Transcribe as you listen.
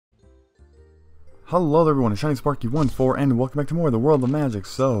Hello everyone, it's ShinySparky14 and welcome back to more of the World of Magic.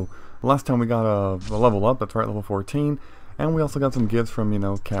 So, last time we got a level up, that's right, level 14, and we also got some gifts from, you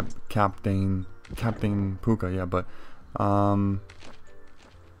know, Captain Puka, yeah, but, alright,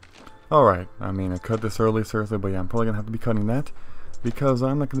 I mean, I cut this early, seriously, but yeah, I'm probably gonna have to be cutting that, because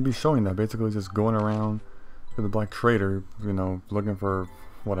I'm not gonna be showing that, basically just going around to the Black Trader, you know, looking for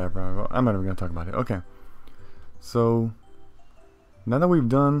whatever. I'm not even gonna talk about it. Okay, so, now that we've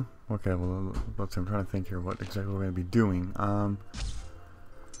done... Okay, well, let's see, I'm trying to think here what exactly we're going to be doing.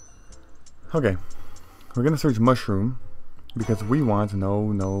 Okay, we're going to search mushroom, because we want,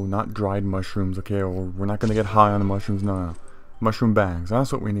 no, not dried mushrooms, okay, or we're not going to get high on the mushrooms, no. Mushroom bags,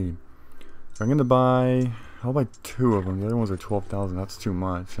 that's what we need. So I'm going to buy, I'll buy 2 of them, the other ones are 12,000, that's too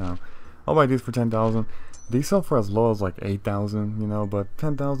much. I'll buy these for 10,000. These sell for as low as like 8,000, you know, but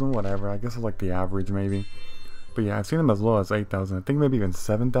 10,000, whatever, I guess it's like the average maybe. But yeah, I've seen them as low as 8,000. I think maybe even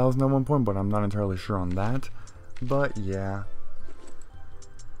 7,000 at one point, but I'm not entirely sure on that. But yeah.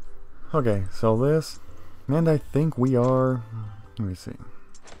 Okay, so this. And I think we are... Let me see.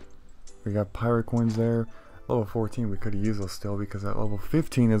 We got pirate coins there. Level 14, we could use those still, because at level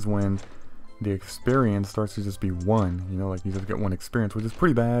 15 is when the experience starts to just be 1. You know, like you just get 1 experience, which is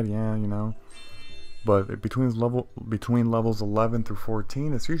pretty bad, yeah, you know. But between levels 11 through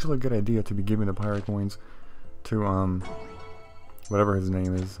 14, it's usually a good idea to be giving the pirate coins to whatever his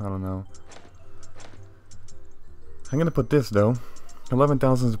name is, I don't know. I'm gonna put this though.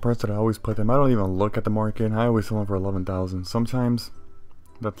 11,000 is the price that I always put them. I don't even look at the market. I always sell them for 11,000. Sometimes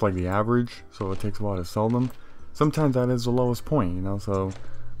that's like the average, so it takes a while to sell them. Sometimes that is the lowest point, you know. So,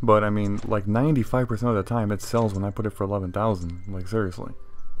 but I mean, like 95% of the time, it sells when I put it for 11,000. Like seriously,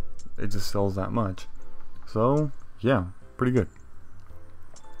 it just sells that much. So yeah, pretty good.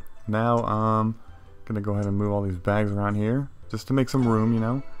 Now gonna go ahead and move all these bags around here just to make some room, you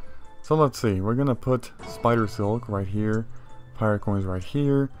know. So let's see, we're gonna put spider silk right here, pirate coins right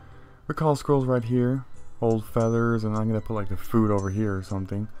here, recall scrolls right here, old feathers, and I'm gonna put like the food over here or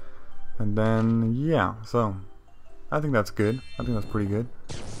something. And then yeah, so I think that's good. I think that's pretty good.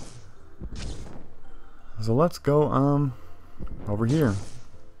 So let's go over here.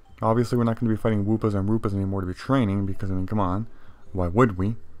 Obviously we're not gonna be fighting Woopas and Roopas anymore to be training, because I mean, come on, why would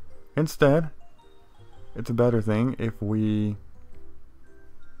we? Instead, it's a better thing if we...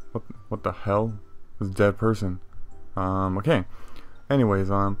 What the hell? This dead person. Okay. Anyways,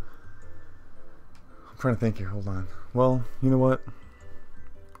 I'm trying to think here, hold on. Well, you know what?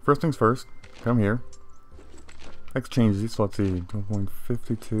 First things first, come here. Exchange these, so let's see,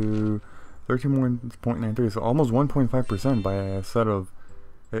 12.52, 13 more 0.93, so almost 1.5% by a set of...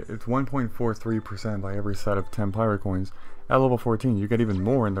 It's 1.43% by every set of 10 pirate coins. At level 14, you get even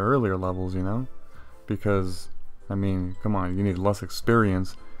more in the earlier levels, you know? Because, I mean, come on, you need less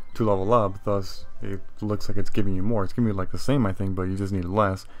experience to level up, thus it looks like it's giving you more. It's giving you like the same, I think, but you just need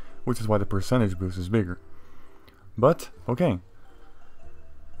less, which is why the percentage boost is bigger. But, okay.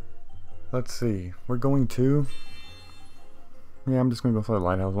 Let's see, we're going to... Yeah, I'm just going to go inside the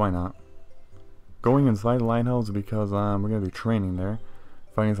lighthouse, why not? Going inside the lighthouse because we're going to be training there.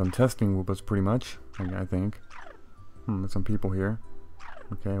 Finding some testing Woopas pretty much, I think. There's some people here.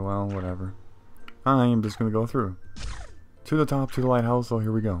 Okay, well, whatever. I am just going to go through. To the top, to the lighthouse, so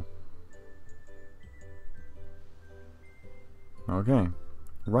here we go. Okay.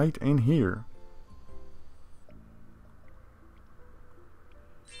 Right in here.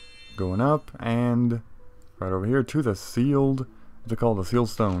 Going up, and right over here to the sealed, what's it called? The sealed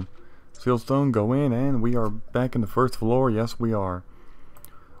stone. Sealed stone, go in, and we are back in the first floor. Yes, we are.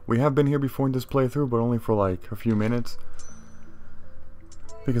 We have been here before in this playthrough, but only for like a few minutes.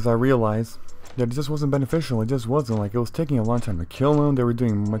 Because I realized that it just wasn't beneficial. It just wasn't. Like, it was taking a long time to kill them. They were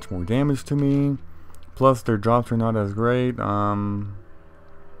doing much more damage to me. Plus, their drops are not as great. Hello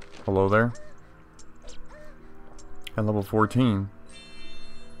there. At level 14.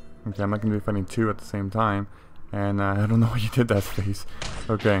 Okay, I'm not going to be fighting 2 at the same time. And I don't know why you did that face.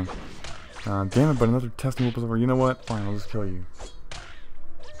 Okay. Damn it, but another testing Woopas over. You know what? Fine, I'll just kill you.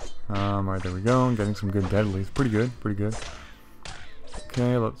 Alright, there we go. I'm getting some good deadlies. Pretty good, pretty good.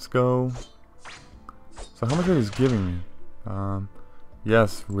 Okay, let's go. So how much are these giving me?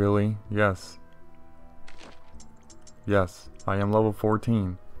 Yes, really? Yes. Yes, I am level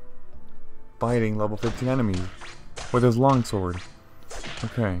 14. Fighting level 15 enemies with his longsword.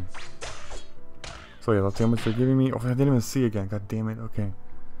 Okay. So yeah, let's see how much they're giving me. Oh, I didn't even see again. God damn it. Okay.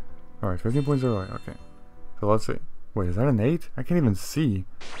 Alright, 15.08. Okay. So let's see. Wait, is that an 8? I can't even see.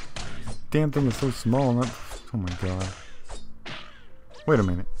 Damn thing is so small. Not... Oh my god. Wait a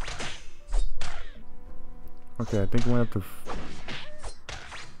minute. Okay, I think we went up to...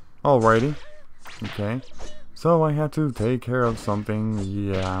 Alrighty. Okay, so I had to take care of something.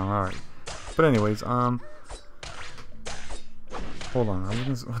 Yeah, alright. But anyways, hold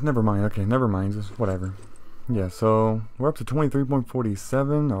on, never mind, okay, never mind, just whatever. Yeah, so we're up to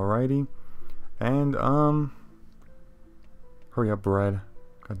 23.47, alrighty. And, hurry up, bread.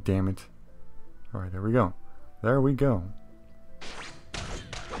 God damn it. Alright, there we go. There we go.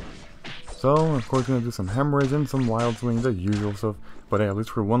 So, of course, we're gonna do some hemorrhage and some wild swing, the usual stuff. But hey, at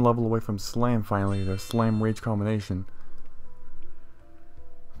least we're one level away from slam finally, the slam rage combination.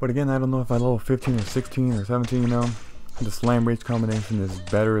 But again, I don't know if I level 15 or 16 or 17, you know. The slam rage combination is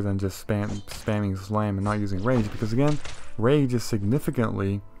better than just spamming slam and not using rage, because again, rage is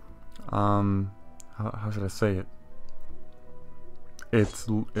significantly, how should I say it? It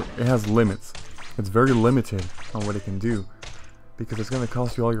has limits. It's very limited on what it can do, because it's going to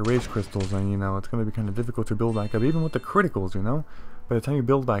cost you all your rage crystals, and you know, it's going to be kind of difficult to build back up, even with the criticals, you know. By the time you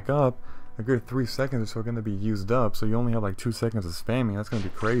build back up, a good 3 seconds or so are going to be used up, so you only have like 2 seconds of spamming. That's going to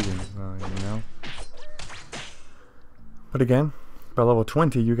be crazy, you know. But again, by level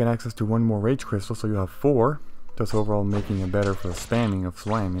 20, you get access to 1 more rage crystal, so you have 4. That's overall making it better for the spamming of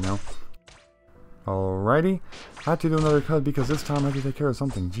slam, you know. Alrighty, I had to do another cut because this time I had to take care of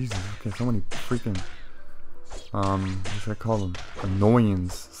something. Jesus, okay, so many freaking, what should I call them?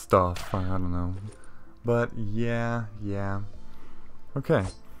 Annoyance stuff, I don't know. But, yeah. Okay,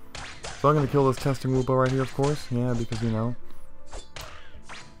 so I'm gonna kill this testing Woopa right here, of course. Yeah, because, you know,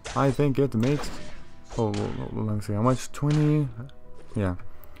 I think it makes, let me see, how much? 20, yeah,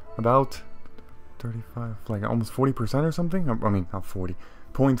 about 35, like almost 40% or something? I mean, not 40.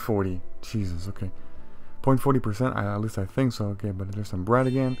 0.40. Jesus, okay. 0.40%, at least I think so. Okay, but there's some bread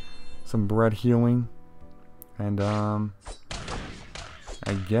again. Some bread healing. And, I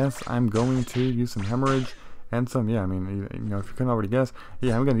guess I'm going to use some hemorrhage and some, yeah, I mean, you know, if you couldn't already guess,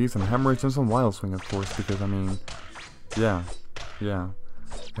 yeah, I'm going to use some hemorrhage and some wild swing, of course, because, I mean, yeah.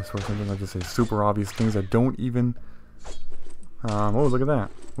 I swear something I just say super obvious things that don't even, oh, look at that.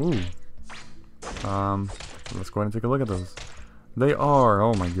 Ooh. Let's go ahead and take a look at those. They are,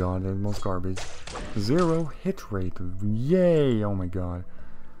 oh my god, they're the most garbage. 0 hit rate, yay, oh my god.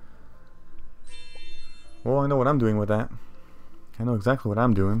 Well, I know what I'm doing with that. I know exactly what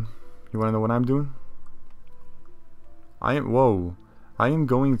I'm doing. You wanna know what I'm doing? I am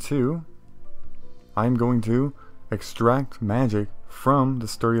going to extract magic from the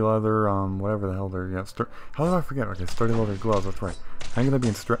sturdy leather, whatever the hell they're, yeah, how did I forget? Okay, sturdy leather gloves, that's right. I'm gonna be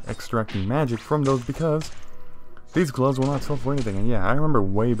extracting magic from those because these gloves will not sell for anything. And yeah, I remember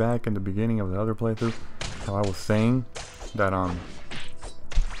way back in the beginning of the other playthrough how I was saying that,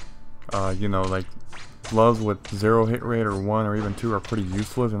 you know, like, gloves with 0 hit rate or 1 or even 2 are pretty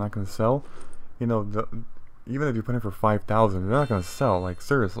useless. They're not going to sell. You know, even if you put in for 5,000, they're not going to sell, like,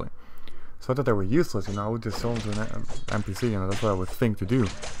 seriously. So I thought they were useless, you know. I would just sell them to an NPC, you know, that's what I would think to do.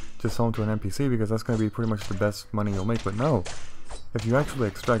 Just sell them to an NPC because that's going to be pretty much the best money you'll make. But no, if you actually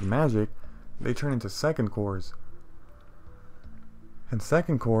extract magic, they turn into second cores. And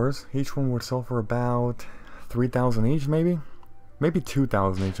second cores, each one would sell for about 3,000 each, maybe? Maybe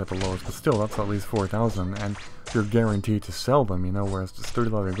 2,000 each at the lowest, but still, that's at least 4,000, and you're guaranteed to sell them, you know, whereas the sturdy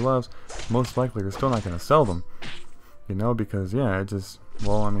leather gloves, most likely you're still not going to sell them, you know, because, yeah, it just,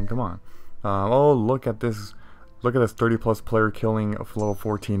 well, I mean, come on. Oh, look at this 30 plus player killing a level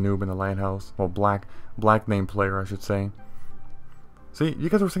 14 noob in the lighthouse. Well, black name player, I should say. See, you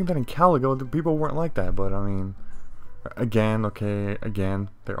guys were saying that in Caligo, the people weren't like that, but, I mean, again, okay, again,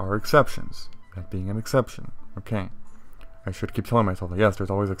 there are exceptions. That being an exception, okay. I should keep telling myself that, yes, there's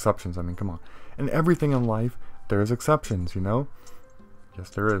always exceptions. I mean, come on. In everything in life, there's exceptions, you know?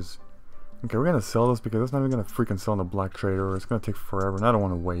 Yes, there is. Okay, we're going to sell this because it's not even going to freaking sell in the black trader, or it's going to take forever, and I don't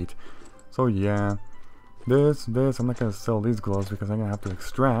want to wait. So, yeah. I'm not going to sell these gloves because I'm going to have to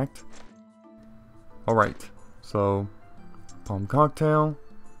extract. Alright. So, palm cocktail.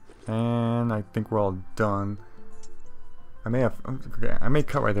 And I think we're all done. I may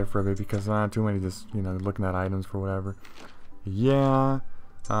cut right there for a bit because not too many just, you know, looking at items for whatever. Yeah.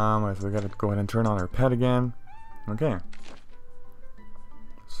 So we gotta go ahead and turn on our pet again. Okay.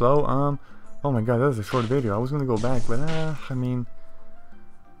 So, oh my god, that was a short video. I was gonna go back, but, I mean,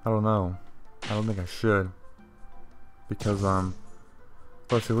 I don't know. I don't think I should. Because,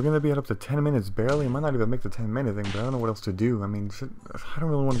 let's see, we're gonna be at up to 10 minutes barely. I might not even make the 10-minute thing, but I don't know what else to do. I mean, I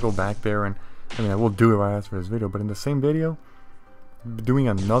don't really want to go back there and, I mean, I will do it right after this video, but in the same video, doing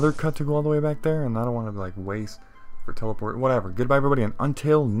another cut to go all the way back there, and I don't want to, like, waste for teleport, whatever. Goodbye, everybody, and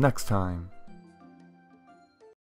until next time.